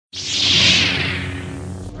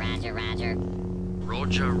Roger, Roger.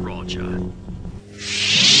 Roger, Roger.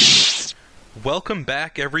 Welcome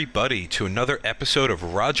back, everybody, to another episode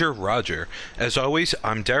of Roger, Roger. As always,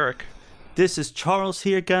 I'm Derek. This is Charles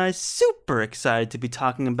here, guys. Super excited to be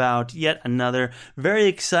talking about yet another very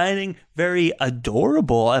exciting, very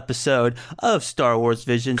adorable episode of Star Wars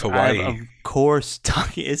Visions. Kawaii. I'm, of course,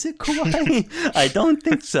 talking. Is it kawaii? I don't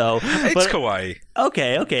think so. It's kawaii.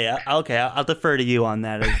 Okay. I'll defer to you on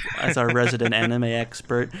that as our resident anime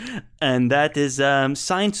expert. And that is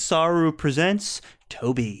Science Saru presents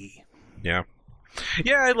Toby. Yeah,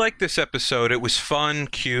 I like this episode. It was fun,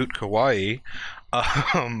 cute, kawaii.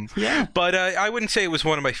 Yeah. But I wouldn't say it was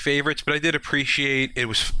one of my favorites, but I did appreciate it.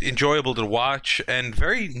 Was enjoyable to watch, and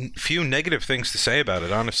very few negative things to say about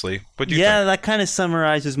it, honestly. What do you think? That kind of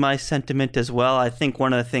summarizes my sentiment as well. I think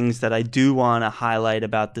one of the things that I do want to highlight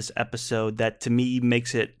about this episode that to me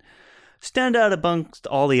makes it stand out amongst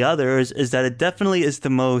all the others is that it definitely is the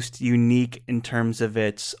most unique in terms of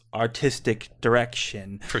its artistic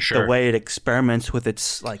direction. For sure. The way it experiments with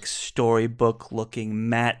its like storybook looking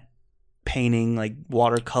matte painting, like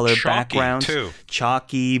watercolor Chalky, backgrounds, too.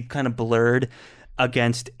 Chalky, kind of blurred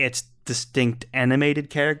against its distinct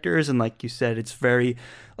animated characters. And like you said, it's very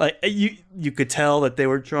like you could tell that they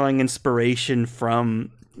were drawing inspiration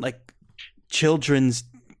from like children's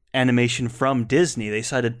animation from Disney. They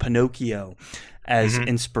cited Pinocchio as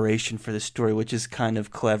inspiration for the story, which is kind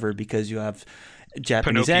of clever because you have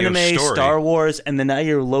Japanese Pinocchio's anime, story. Star Wars, and then now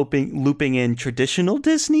you're looping in traditional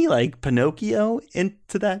Disney like Pinocchio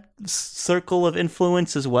into that circle of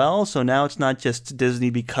influence as well. So now it's not just Disney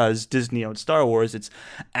because Disney owned Star Wars, it's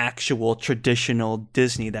actual traditional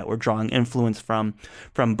Disney that we're drawing influence from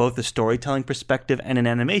both a storytelling perspective and an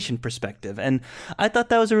animation perspective. And I thought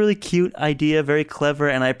that was a really cute idea, very clever,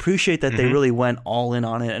 and I appreciate that they really went all in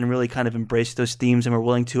on it and really kind of embraced those themes and were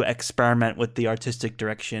willing to experiment with the artistic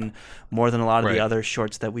direction more than a lot of the other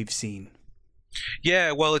shorts that we've seen.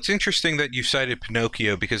 Yeah, well, it's interesting that you cited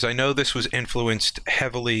Pinocchio because I know this was influenced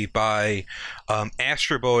heavily by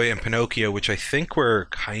Astro Boy and Pinocchio, which I think were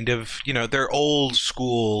kind of, they're old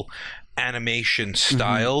school animation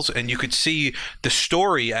styles, and you could see the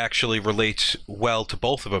story actually relates well to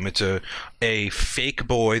both of them. It's a fake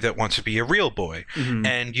boy that wants to be a real boy,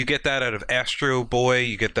 and you get that out of Astro Boy,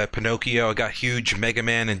 you get that Pinocchio. I got huge Mega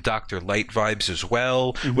Man and Dr. Light vibes as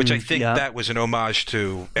well, which I think that was an homage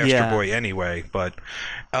to Astro Boy anyway, but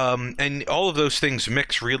and all of those things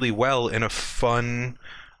mix really well in a fun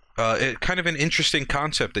kind of an interesting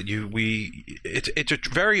concept that it's a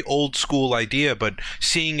very old school idea, but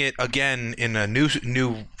seeing it again in a new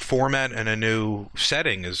format and a new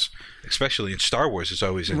setting is, especially in Star Wars, is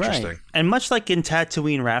always interesting. Right. And much like in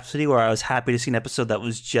Tatooine Rhapsody, where I was happy to see an episode that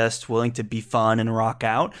was just willing to be fun and rock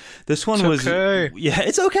out, this one was okay. Yeah,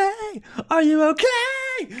 it's okay. Are you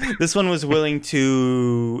okay? This one was willing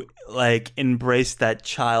to like embrace that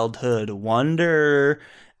childhood wonder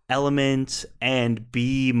element and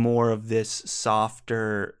be more of this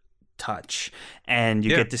softer touch, and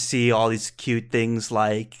you get to see all these cute things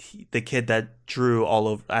like the kid that drew all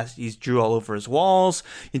over his walls.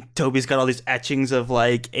 Toby's got all these etchings of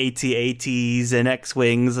like AT-ATs and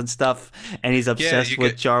X-Wings and stuff, and he's obsessed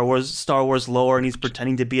with Star Wars lore, and he's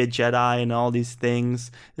pretending to be a Jedi and all these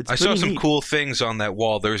things. I saw some cool things on that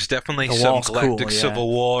wall. There's definitely some Galactic Civil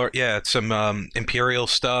War, some Imperial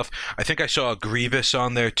stuff. I think I saw a Grievous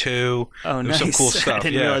on there too. Oh, nice. Some cool stuff. I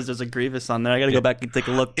didn't realize there's a Grievous on there. I gotta go back and take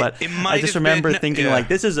a look, but I just remember thinking like,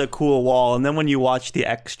 this is a cool wall. And then when you watch the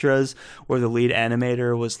extras where the lead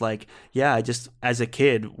animator was like, I just as a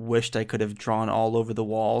kid wished I could have drawn all over the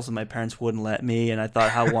walls and my parents wouldn't let me, and I thought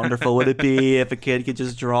how wonderful would it be if a kid could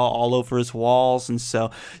just draw all over his walls. And so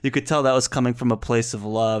you could tell that was coming from a place of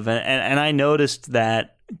love, and I noticed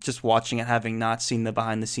that just watching it, having not seen the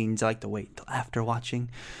behind the scenes. I like to wait until after watching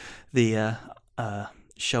the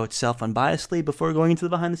show itself unbiasedly before going into the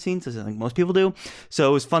behind the scenes, as I think most people do. So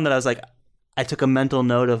it was fun that I was like, I took a mental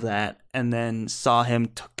note of that and then saw him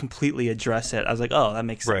completely address it. I was like, oh, that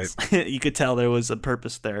makes sense. Right. You could tell there was a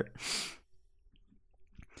purpose there.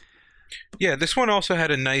 Yeah, this one also had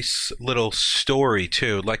a nice little story,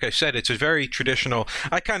 too. Like I said, it's a very traditional...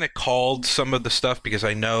 I kind of called some of the stuff because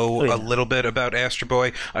I know a little bit about Astro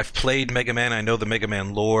Boy. I've played Mega Man. I know the Mega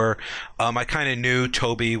Man lore. I kind of knew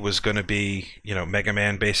Toby was going to be, Mega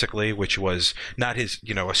Man, basically, which was not his,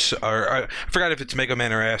 I forgot if it's Mega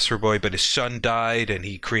Man or Astro Boy, but his son died, and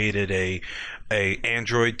he created a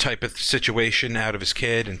android type of situation out of his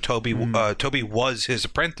kid, and Toby was his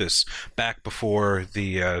apprentice back before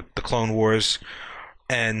the Clone Wars,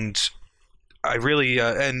 and I really,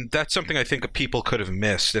 and that's something I think people could have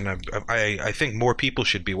missed, and I think more people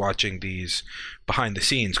should be watching these behind the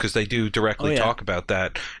scenes because they do directly talk about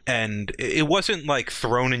that. And it wasn't like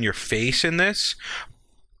thrown in your face in this,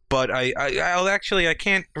 but I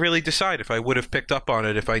can't really decide if I would have picked up on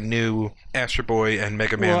it if I knew Astro Boy and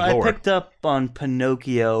Mega Man lore. I picked up on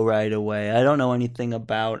Pinocchio right away. I don't know anything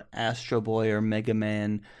about Astro Boy or Mega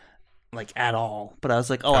Man like at all, but I was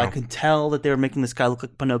like, I could tell that they were making this guy look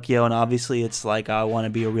like Pinocchio, and obviously it's like I want to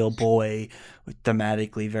be a real boy,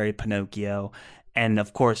 thematically very Pinocchio, and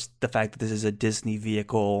of course the fact that this is a Disney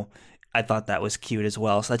vehicle, I thought that was cute as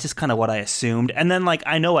well. So that's just kind of what I assumed, and then like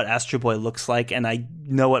I know what Astro Boy looks like, and I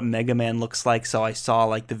know what Mega Man looks like, so I saw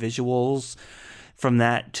like the visuals from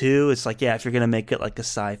that too. It's like, yeah, if you're gonna make it like a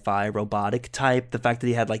sci-fi robotic type, the fact that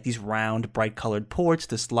he had like these round bright colored ports,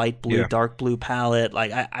 this light blue dark blue palette,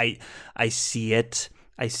 like I see it,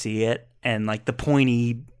 and like the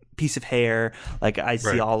pointy piece of hair, like I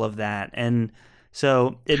see all of that, and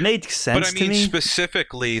so it made sense. But I mean, to me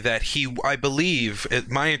specifically that I believe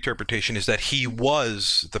my interpretation is that he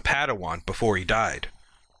was the Padawan before he died,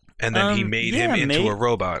 and then he made him into a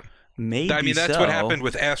robot. Maybe I mean, that's what happened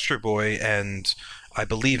with Astro Boy and I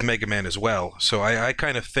believe Mega Man as well. So I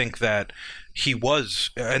kind of think that he was,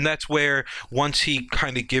 and that's where once he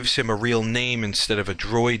kind of gives him a real name instead of a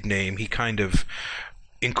droid name, he kind of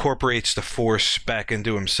incorporates the Force back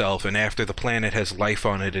into himself, and after the planet has life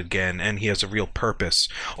on it again and he has a real purpose,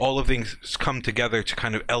 all of things come together to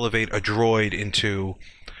kind of elevate a droid into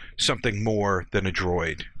something more than a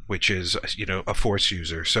droid, which is, a Force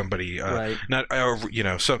user, somebody, not,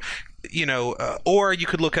 or you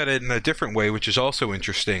could look at it in a different way, which is also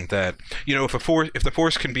interesting. That if the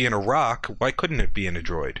Force can be in a rock, why couldn't it be in a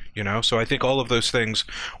droid? So I think all of those things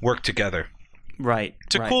work together. Right,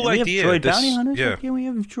 it's a cool idea. We have droid bounty hunters. Yeah, okay, we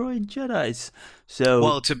have droid Jedis.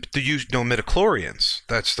 So it's to use no midichlorians.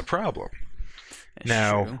 That's the problem.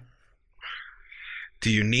 Now. True. Do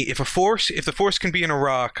you need if the Force can be in a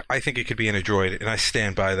rock? I think it could be in a droid, and I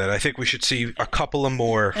stand by that. I think we should see a couple of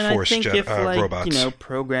more Force robots.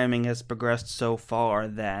 Programming has progressed so far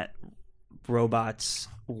that robots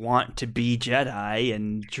want to be Jedi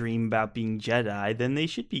and dream about being Jedi, then they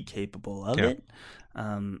should be capable of it.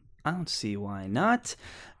 I don't see why not.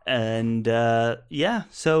 And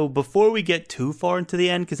so before we get too far into the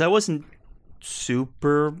end, because I wasn't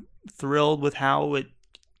super thrilled with how it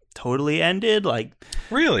totally ended, like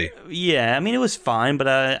really, yeah, I mean it was fine, but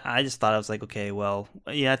I just thought, I was like, okay, well,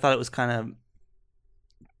 yeah, I thought it was kind of,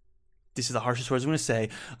 this is the harshest words I'm going to say,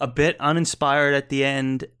 a bit uninspired at the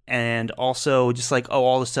end, and also just like,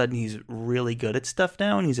 all of a sudden he's really good at stuff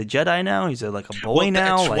now, and he's a Jedi now, he's like a boy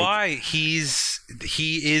now. That's why he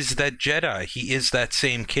is that Jedi. He is that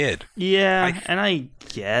same kid. Yeah, and I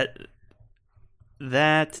get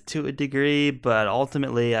that to a degree, but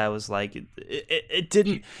ultimately I was like, it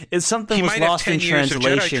didn't. It's something was lost in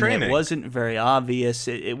translation. It wasn't very obvious.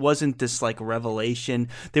 It wasn't this like revelation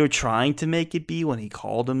they were trying to make it be when he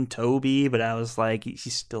called him Toby, but I was like,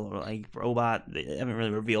 he's still like robot. They haven't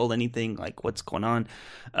really revealed anything like what's going on.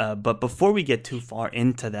 But before we get too far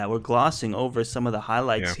into that, we're glossing over some of the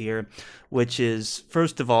highlights here, which is,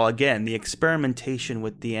 first of all, again, the experimentation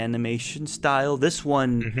with the animation style. This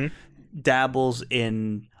one dabbles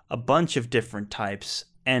in a bunch of different types,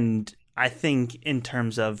 and I think in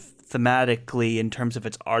terms of thematically, in terms of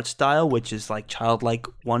its art style, which is like childlike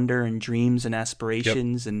wonder and dreams and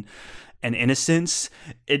aspirations and innocence,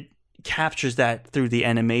 it captures that through the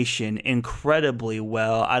animation incredibly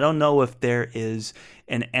well. I don't know if there is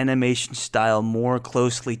an animation style more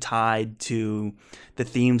closely tied to the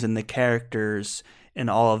themes and the characters in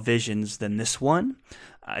all of Visions than this one.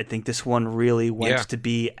 I think this one really wants to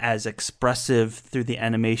be as expressive through the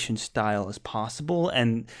animation style as possible,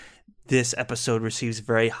 and this episode receives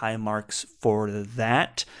very high marks for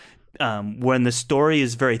that. When the story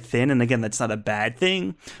is very thin, and again, that's not a bad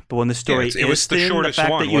thing, but when the story is was the thin, shortest the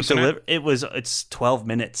fact one, that you deliver it's 12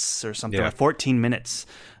 minutes or something, like 14 minutes,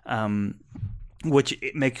 which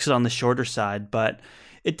it makes it on the shorter side, but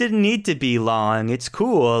it didn't need to be long. It's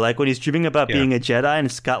cool. Like when he's dreaming about being a Jedi, and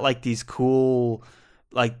it's got like these cool,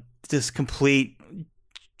 like this complete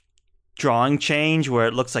drawing change where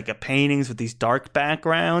it looks like a paintings with these dark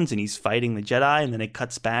backgrounds, and he's fighting the Jedi, and then it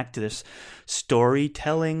cuts back to this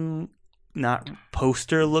storytelling, not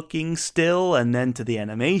poster looking still, and then to the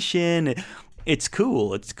animation. It's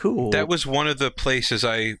cool. It's cool. That was one of the places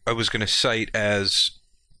I was going to cite as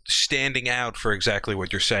standing out for exactly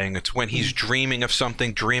what you're saying. It's when he's dreaming of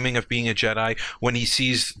something, dreaming of being a Jedi, when he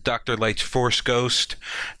sees Dr. Light's Force Ghost,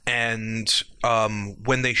 and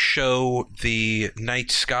when they show the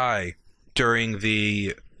night sky during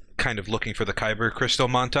the kind of looking for the Kyber crystal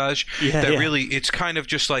montage. Really, it's kind of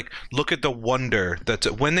just like, look at the wonder that's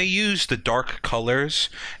when they use the dark colors,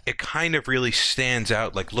 it kind of really stands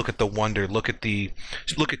out. Like, look at the wonder, look at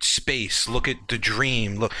space, look at the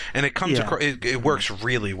dream, look, and it comes across. It works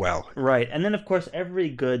really well. Right, and then of course every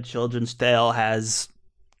good children's tale has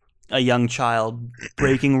a young child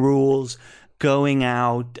breaking rules, going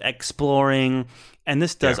out, exploring, and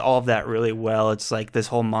this does all of that really well. It's like this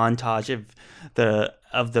whole montage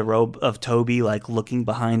of Toby like looking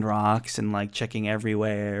behind rocks and like checking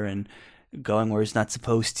everywhere and going where he's not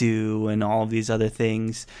supposed to and all of these other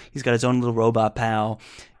things. He's got his own little robot pal.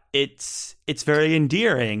 It's very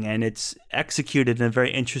endearing, and it's executed in a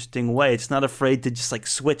very interesting way. It's not afraid to just like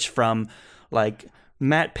switch from like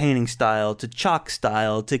matte painting style to chalk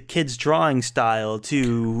style to kids drawing style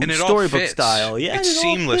to storybook style. Yeah, it's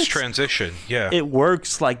seamless transition. Yeah, it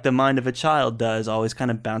works like the mind of a child does, always kind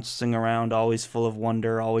of bouncing around, always full of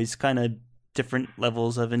wonder, always kind of different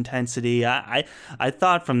levels of intensity. I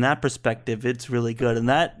thought from that perspective it's really good, and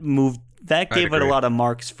that gave it a lot of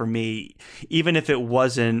marks for me. Even if it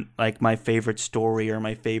wasn't like my favorite story or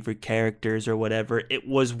my favorite characters or whatever, it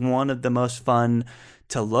was one of the most fun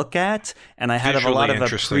to look at, and I had a lot of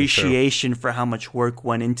appreciation for how much work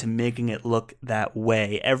went into making it look that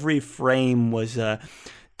way. Every frame was a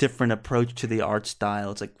different approach to the art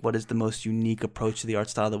style. It's like, what is the most unique approach to the art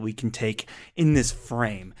style that we can take in this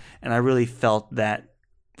frame? And I really felt that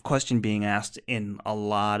question being asked in a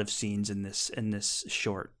lot of scenes in this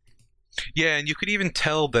short. Yeah, and you could even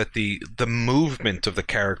tell that the movement of the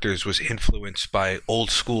characters was influenced by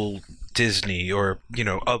old school Disney, or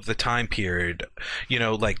of the time period,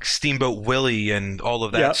 like Steamboat Willie and all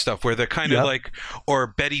of that stuff, where they're kind of like, or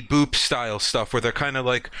Betty Boop style stuff, where they're kind of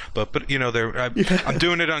like, but they're I'm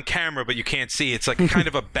doing it on camera, but you can't see. It's like kind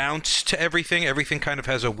of a bounce to everything. Everything kind of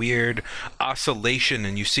has a weird oscillation,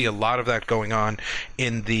 and you see a lot of that going on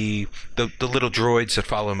in the little droids that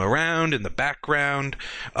follow him around in the background.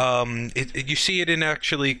 You see it in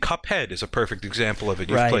actually Cuphead is a perfect example of it.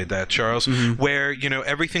 You've played that, Charles, where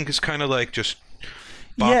everything is kind of like just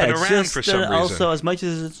bopping around for some reason. Also, as much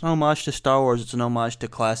as it's an homage to Star Wars, it's an homage to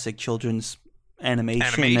classic children's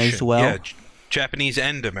animation as well. Yeah, Japanese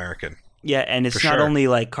and American. Yeah, and it's not only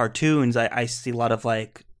like cartoons. I see a lot of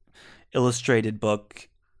like illustrated book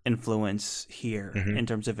influence here in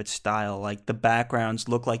terms of its style. Like the backgrounds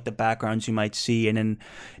look like the backgrounds you might see in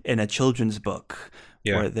a children's book,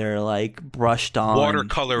 where they're like brushed on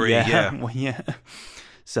watercolory. Yeah.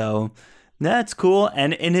 So that's cool.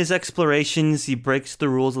 And in his explorations, he breaks the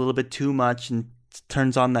rules a little bit too much and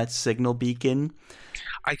turns on that signal beacon.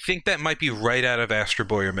 I think that might be right out of Astro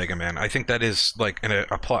Boy or Mega Man. I think that is like a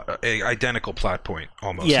identical plot point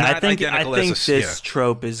almost. Yeah, I think this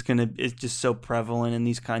trope is just so prevalent in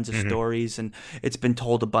these kinds of stories, and it's been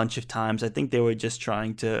told a bunch of times. I think they were just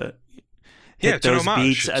trying to hit those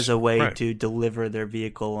beats as a way to deliver their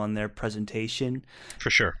vehicle on their presentation. For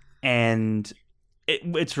sure. And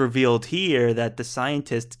it's revealed here that the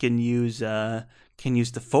scientist can use the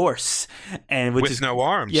Force, and with no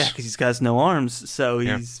arms. Yeah, because he's got no arms, so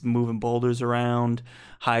he's moving boulders around,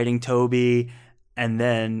 hiding Toby, and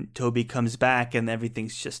then Toby comes back and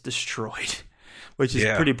everything's just destroyed, which is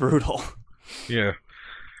pretty brutal. Yeah.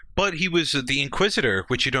 But he was the Inquisitor,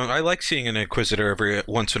 which you don't. I like seeing an Inquisitor every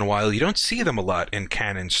once in a while. You don't see them a lot in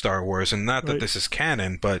canon Star Wars, and not that this is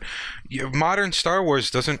canon, but modern Star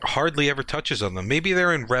Wars doesn't hardly ever touches on them. Maybe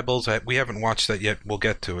they're in Rebels. We haven't watched that yet. We'll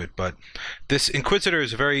get to it. But this Inquisitor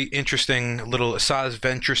is a very interesting little Asajj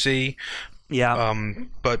Ventress. Yeah.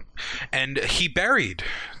 And he buried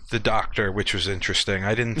the Doctor, which was interesting.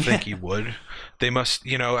 I didn't think he would. They must,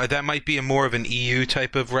 that might be more of an EU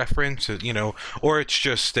type of reference, or it's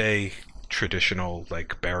just a traditional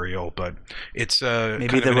like burial, but it's maybe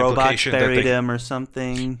kind of the robots buried him or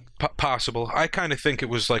something. Possible. I kind of think it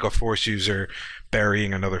was like a Force user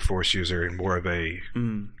burying another Force user in more of a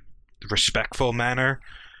respectful manner.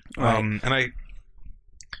 Right.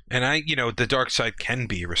 And I, the dark side can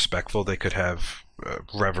be respectful. They could have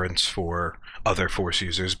reverence for other Force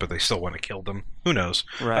users, but they still want to kill them. Who knows?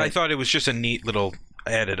 Right. I thought it was just a neat little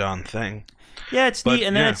added-on thing. Yeah, it's neat,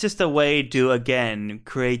 and then it's just a way to, again,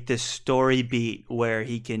 create this story beat where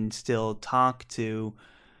he can still talk to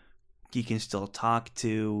the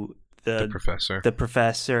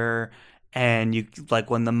professor, and you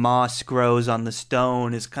like when the moss grows on the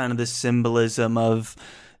stone is kind of the symbolism of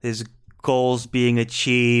his goals being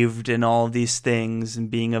achieved and all of these things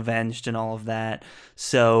and being avenged and all of that.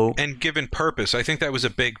 So and given purpose, I think that was a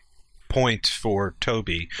big point for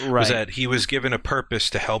Toby, was that he was given a purpose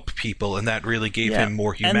to help people, and that really gave him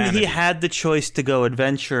more humanity. And he had the choice to go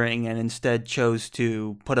adventuring and instead chose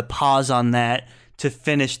to put a pause on that to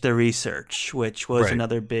finish the research, which was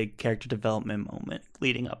another big character development moment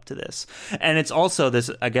leading up to this. And it's also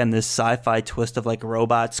this sci-fi twist of like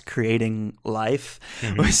robots creating life.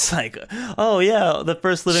 It's like, oh yeah, the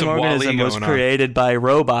first living organism was created by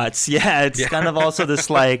robots. Yeah, it's kind of also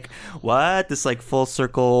this like, what? This like full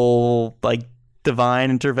circle, like divine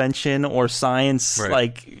intervention or science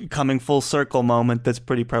like coming full circle moment that's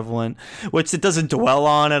pretty prevalent, which it doesn't dwell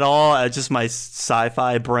on at all. It's just my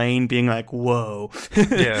sci-fi brain being like, whoa,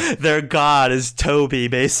 their god is Toby,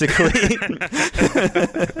 basically.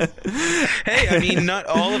 Hey, I mean, not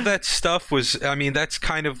all of that stuff was, I mean, that's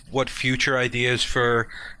kind of what future ideas for,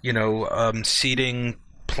 seeding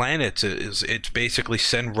planets is. It's basically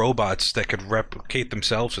send robots that could replicate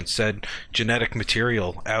themselves and send genetic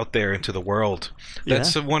material out there into the world.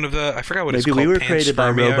 That's one of the, I forgot what it's called. Maybe we were created by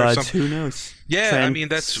robots. Who knows? Yeah, I mean,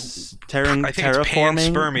 that's I think it's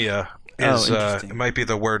panspermia. It might be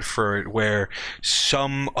the word for it, where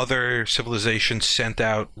some other civilization sent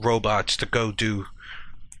out robots to go do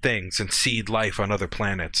things and seed life on other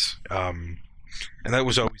planets. And that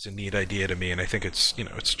was always a neat idea to me, and I think it's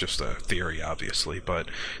it's just a theory, obviously, but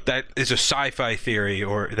that is a sci-fi theory,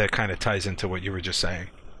 or that kind of ties into what you were just saying,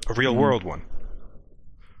 a real world one.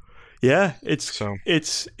 Yeah, it's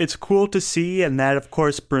cool to see, and that of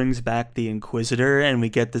course brings back the Inquisitor, and we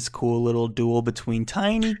get this cool little duel between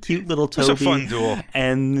tiny, cute little Toby it's a fun duel.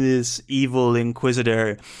 And this evil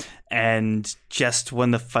Inquisitor. And just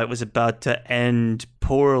when the fight was about to end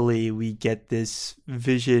poorly, we get this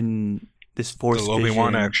vision. This force vision. The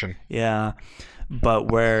Obi-Wan action. Yeah. But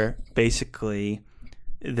where basically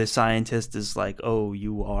the scientist is like, oh,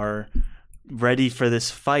 you are ready for this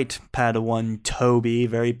fight, Padawan Toby,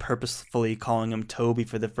 very purposefully calling him Toby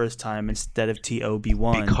for the first time instead of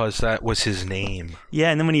T-O-B-1. Because that was his name.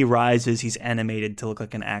 Yeah, and then when he rises, he's animated to look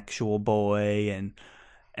like an actual boy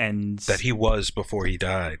and that he was before he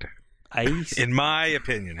died. In my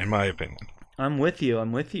opinion. I'm with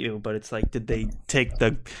you, but it's like, did he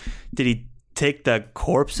take the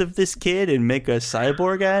corpse of this kid and make a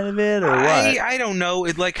cyborg out of it, or what? I don't know.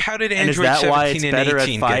 How did Android 17 and 18 get created? And is that why it's better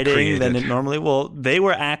at fighting than it normally? Well, they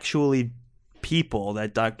were actually people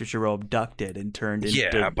that Dr. Gero abducted and turned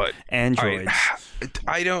into androids.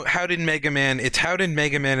 How did Mega Man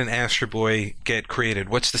and Astro Boy get created?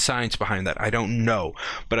 What's the science behind that? I don't know,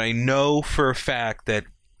 but I know for a fact that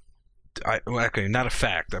not a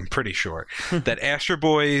fact, I'm pretty sure that Astro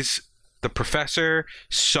Boy's the professor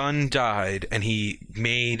son died, and he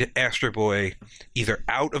made Astro Boy either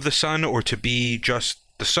out of the sun or to be just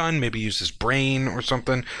the sun, maybe use his brain or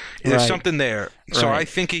something. There's something there. So I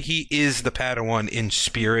think he is the Padawan in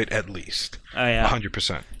spirit, at least.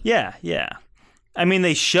 100%. Yeah. I mean,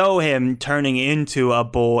 they show him turning into a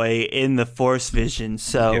boy in the Force vision,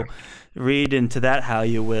 so read into that how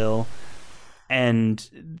you will.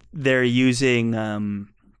 And they're using,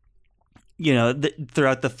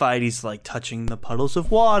 throughout the fight, he's like touching the puddles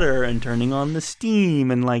of water and turning on the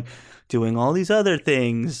steam and like doing all these other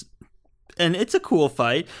things. And it's a cool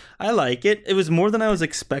fight. I like it. It was more than I was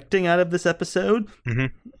expecting out of this episode. Mm-hmm.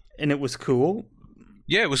 And it was cool.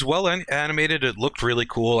 Yeah, it was well animated. It looked really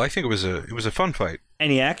cool. I think it was a fun fight.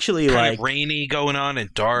 And he actually kind of rainy going on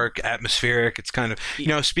and dark, atmospheric. It's kind of,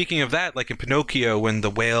 speaking of that, like in Pinocchio, when the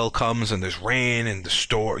whale comes and there's rain and the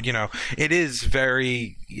storm, it is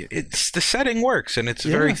very, the setting works and it's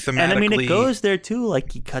very thematically. And I mean, it goes there too.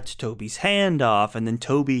 Like he cuts Toby's hand off and then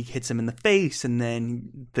Toby hits him in the face and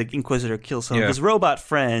then the Inquisitor kills some of his robot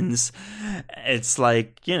friends. It's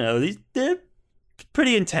like, they're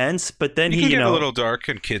pretty intense, but then he get a little dark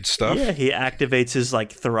and kid stuff. Yeah, he activates his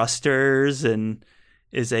like thrusters and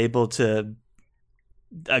is able to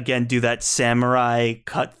again do that samurai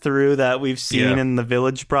cut through that we've seen in The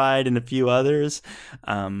Village Bride and a few others.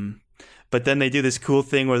 But then they do this cool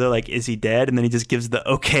thing where they're like, "Is he dead?" And then he just gives the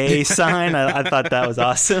okay sign. I thought that was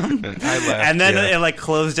awesome. I laughed. And then it like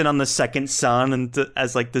closed in on the second sun and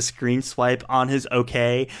as like the screen swipe on his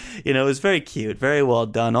okay. It was very cute, very well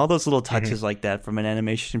done. All those little touches like that from an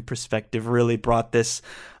animation perspective really brought this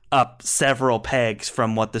up several pegs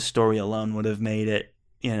from what the story alone would have made it.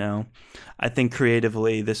 I think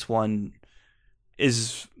creatively this one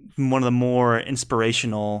is one of the more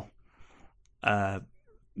inspirational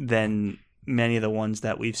than many of the ones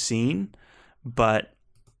that we've seen, but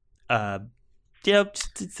that's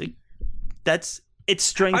its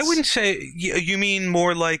strengths. I wouldn't say you mean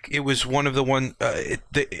more like it was one of the one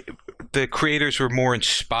the creators were more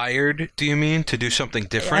inspired, do you mean, to do something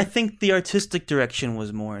different? I think the artistic direction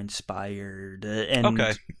was more inspired. And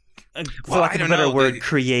okay. For lack of a better word,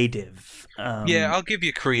 creative. Yeah, I'll give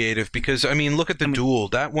you creative because, I mean, look at the Duel.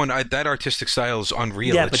 That one, that artistic style is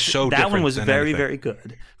unreal. Yeah, it's but so that different one was than very, anything. very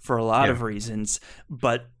good for a lot of reasons.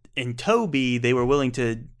 But in Toby, they were willing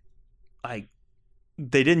to, like,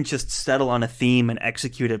 they didn't just settle on a theme and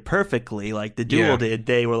execute it perfectly like the Duel did.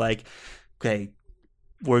 They were like, okay,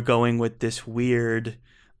 we're going with this weird,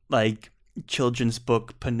 like, children's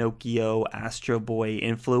book Pinocchio Astro Boy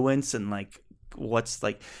influence and, like, what's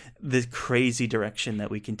like the crazy direction that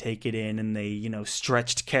we can take it in, and they, you know,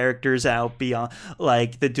 stretched characters out beyond.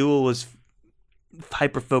 Like the Duel was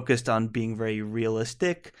hyper focused on being very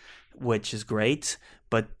realistic, which is great,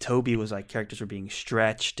 but Toby was like characters were being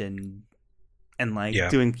stretched and like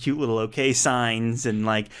doing cute little okay signs and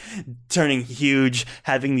like turning huge,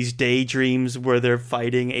 having these daydreams where they're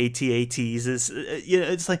fighting AT-ATs. Is, you know,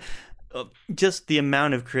 it's like just the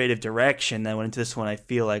amount of creative direction that went into this one, I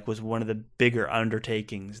feel like was one of the bigger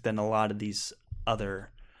undertakings than a lot of these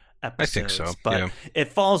other episodes. I think so, but it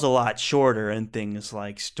falls a lot shorter in things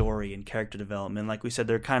like story and character development. Like we said,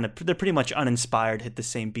 they're pretty much uninspired, hit the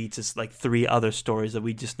same beats as like 3 other stories that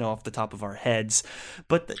we just know off the top of our heads.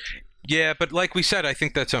 But yeah, but like we said, I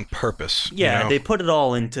think that's on purpose. Yeah, you know? They put it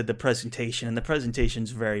all into the presentation, and the presentation's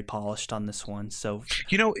very polished on this one. So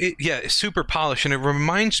you know, it's super polished, and it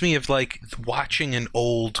reminds me of like watching an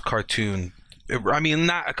old cartoon. I mean,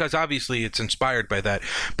 not because obviously it's inspired by that,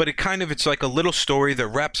 but it's like a little story that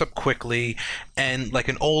wraps up quickly, and like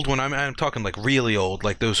an old one. I'm talking like really old,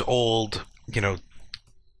 like those old, you know,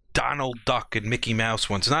 Donald Duck and Mickey Mouse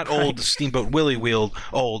ones. Not old Steamboat Willie wheel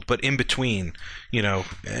old, but in between, you know.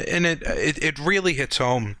 And it really hits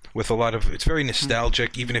home with a lot of. It's very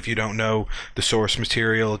nostalgic, even if you don't know the source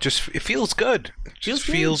material. It feels good. It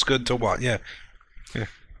feels good to watch. Yeah.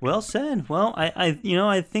 Well said. Well, I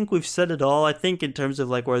think we've said it all. I think in terms of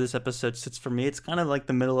like where this episode sits for me, it's kind of like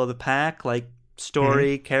the middle of the pack, like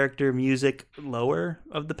story, character, music, lower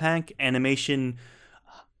of the pack, animation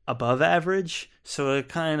above average. So it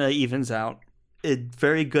kind of evens out. A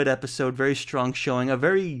very good episode, very strong showing, a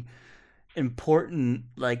very important,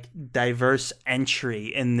 like, diverse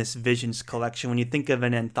entry in this Visions collection. When you think of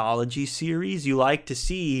an anthology series, you like to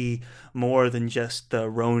see more than just the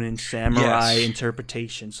Ronin Samurai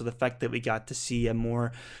interpretation. So the fact that we got to see a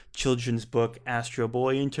more children's book Astro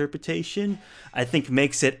Boy interpretation, I think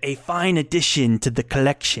makes it a fine addition to the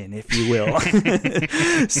collection, if you will.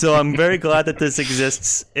 So I'm very glad that this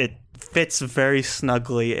exists. It fits very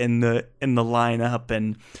snugly in the lineup,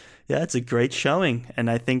 and yeah, it's a great showing, and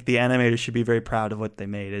I think the animators should be very proud of what they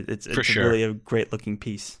made. It's really a great looking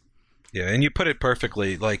piece. Yeah, and you put it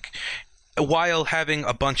perfectly. Like, while having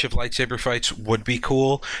a bunch of lightsaber fights would be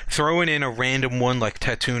cool, throwing in a random one like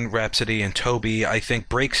Tattoon Rhapsody and Toby, I think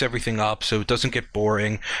breaks everything up so it doesn't get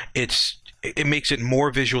boring. It makes it more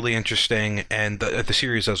visually interesting, and the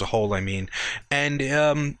series as a whole, I mean. And,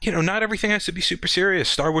 you know, not everything has to be super serious.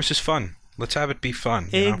 Star Wars is fun. Let's have it be fun.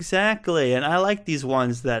 Exactly. And I like these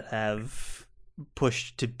ones that have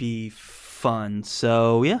pushed to be fun.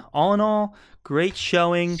 So, yeah, all in all, great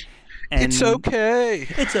showing. And it's okay.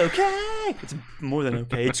 It's okay. It's more than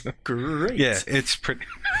okay. It's great. Yeah, it's pretty.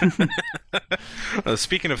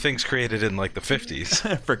 Speaking of things created in like the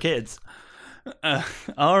 50s. For kids.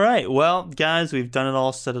 All right. Well, guys, we've done it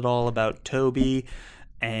all, said it all about Toby.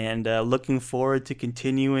 And looking forward to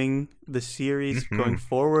continuing the series going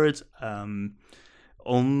forward.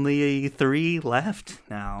 Only 3 left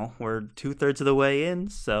now. We're 2/3 of the way in,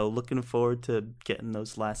 so looking forward to getting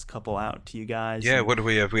those last couple out to you guys. Yeah, what do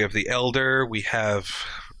we have? We have The Elder, we have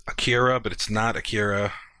Akira, but it's not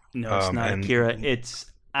Akira. No, it's not Akira.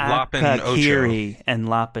 It's Akakiri and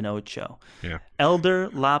Lapin Ocho. Yeah. Elder,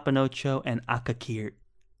 Lapin Ocho, and Akakiri.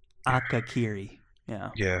 Yeah.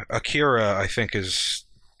 Yeah, Akira, I think, is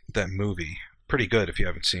that movie. Pretty good if you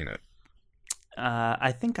haven't seen it.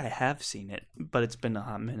 I think I have seen it, but it's been a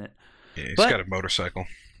hot minute. Yeah, he's got a motorcycle.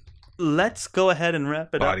 Let's go ahead and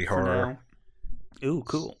wrap it Body up horror. For now. Ooh,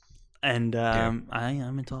 cool. And I'm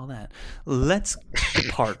into all that. Let's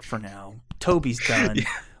depart for now. Toby's done. Yeah.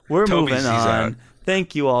 We're moving on.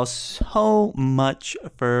 Thank you all so much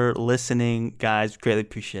for listening, guys. Greatly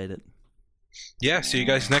appreciate it. Yeah, see you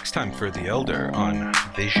guys next time for The Elder on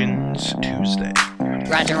Visions Tuesday.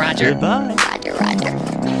 Roger, roger. Goodbye. Roger, roger.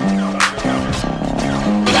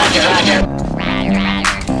 Roger, roger. Roger,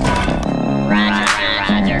 roger. Roger,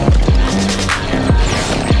 roger.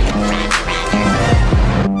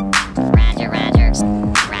 Roger, roger. Roger, roger.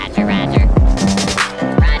 Roger, roger.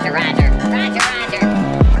 Roger, roger. Roger,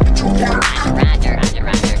 roger. Roger,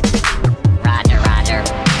 roger.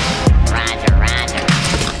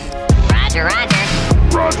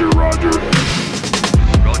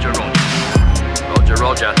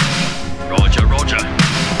 Roger. Roger, Roger.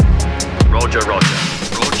 Roger, Roger.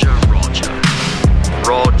 Roger, Roger.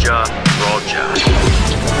 Roger, Roger.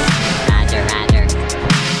 Roger, Roger.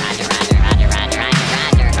 Roger, Roger, Roger, Roger, Roger,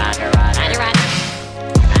 Roger, Roger, Roger, Roger.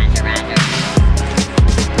 Roger, Roger.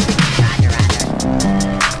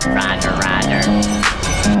 Roger, Roger. Roger,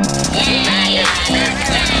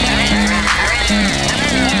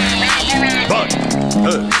 Roger. But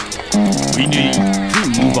first, we need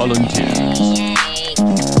 2 volunteers.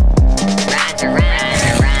 Roger,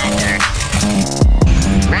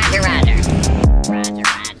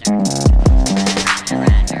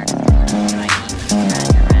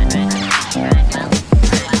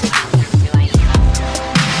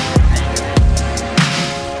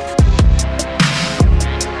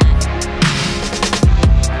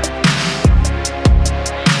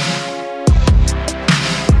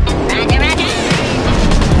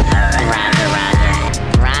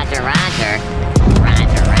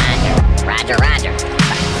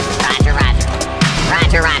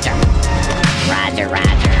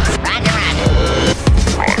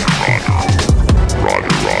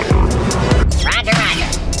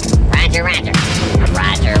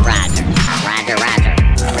 Roger, Roger.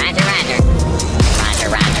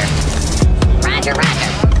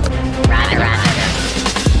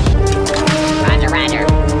 Roger, Roger.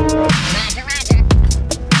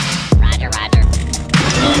 Roger,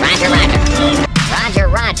 Roger. Roger,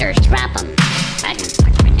 Roger, drop 'em.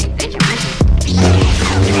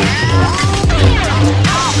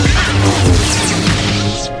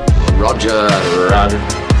 Roger,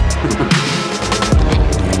 Roger.